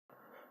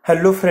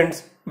Hello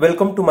friends,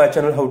 welcome to my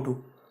channel How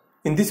To.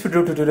 In this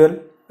video tutorial,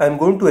 I am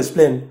going to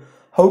explain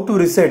how to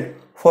reset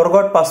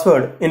forgot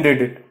password in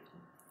Reddit.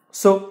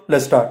 So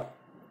let's start.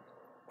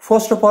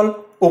 First of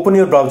all, open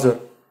your browser.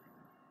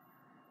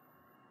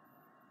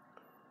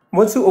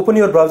 Once you open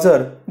your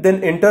browser,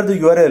 then enter the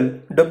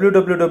URL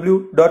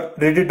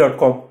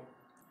www.reddit.com.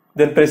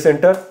 Then press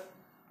enter.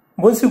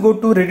 Once you go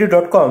to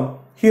reddit.com,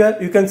 here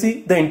you can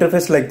see the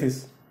interface like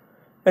this.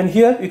 And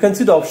here you can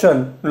see the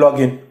option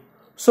login.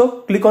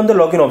 So click on the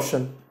login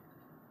option.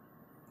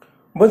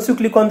 Once you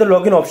click on the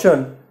login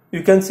option,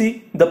 you can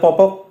see the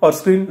pop-up or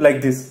screen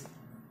like this.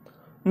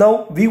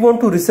 Now we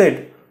want to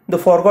reset the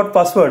forgot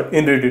password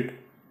in Reddit.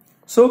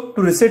 So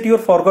to reset your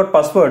forgot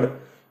password,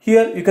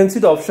 here you can see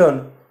the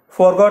option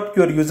forgot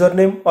your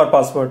username or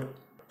password.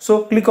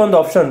 So click on the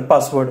option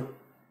password.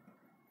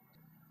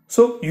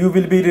 So you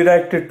will be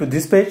redirected to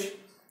this page,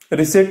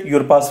 reset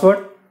your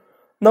password.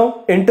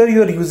 Now enter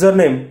your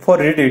username for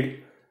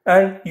Reddit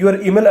and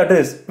your email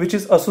address which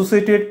is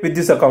associated with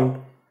this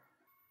account.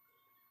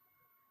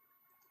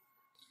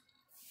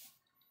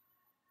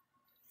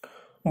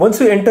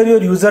 Once you enter your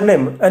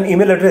username and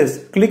email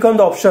address, click on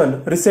the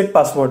option reset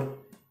password.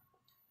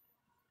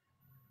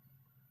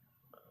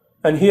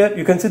 And here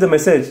you can see the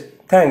message,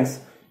 thanks.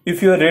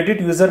 If your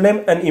Reddit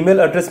username and email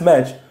address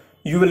match,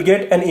 you will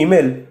get an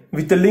email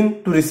with a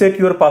link to reset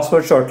your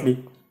password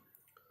shortly.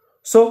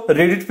 So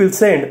Reddit will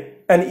send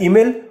an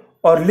email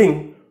or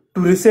link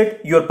to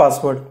reset your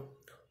password.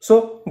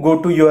 So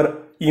go to your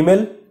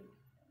email.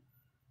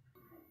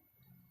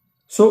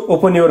 So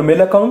open your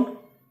mail account.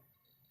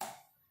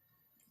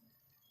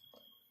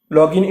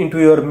 Log in into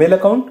your mail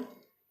account.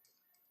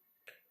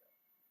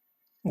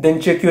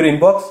 Then check your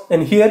inbox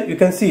and here you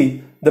can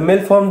see the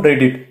mail from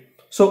Reddit.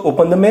 So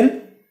open the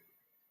mail.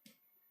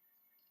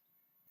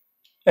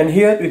 And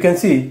here you can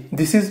see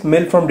this is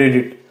mail from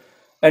Reddit.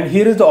 And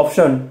here is the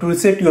option to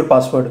reset your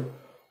password.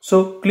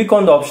 So click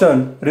on the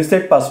option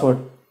reset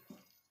password.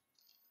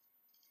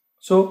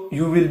 So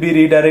you will be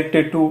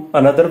redirected to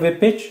another web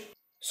page.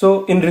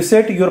 So in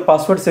reset your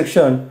password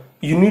section,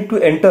 you need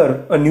to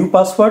enter a new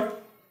password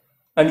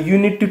and you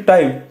need to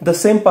type the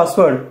same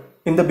password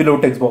in the below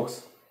text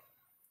box.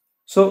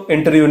 So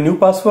enter your new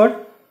password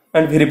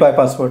and verify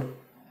password.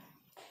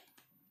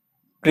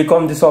 Click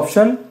on this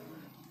option.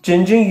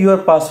 Changing your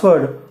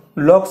password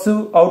locks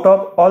you out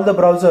of all the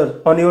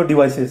browsers on your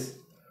devices.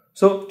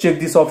 So check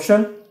this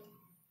option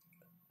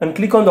and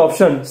click on the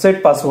option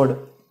set password.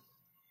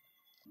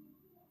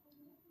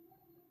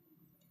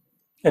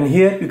 And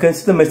here you can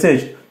see the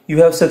message, you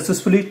have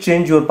successfully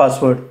changed your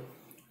password.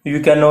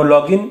 You can now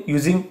log in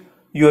using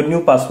your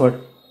new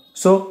password.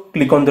 So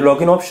click on the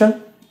login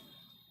option.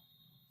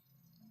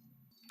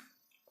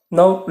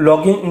 Now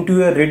log in into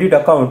your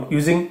Reddit account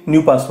using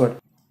new password.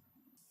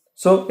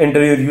 So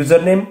enter your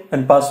username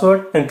and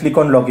password and click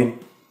on login.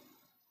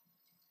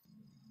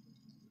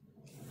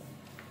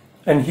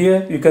 And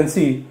here you can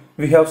see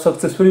we have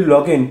successfully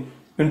logged in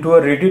into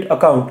a Reddit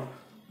account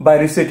by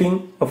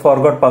resetting a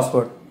forgot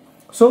password.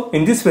 So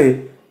in this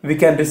way we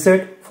can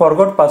reset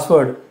forgot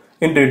password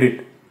in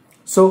Reddit.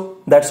 So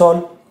that's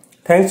all.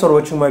 Thanks for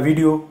watching my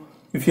video.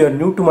 If you are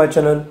new to my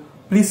channel,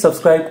 please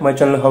subscribe my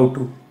channel How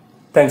To.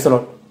 Thanks a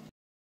lot.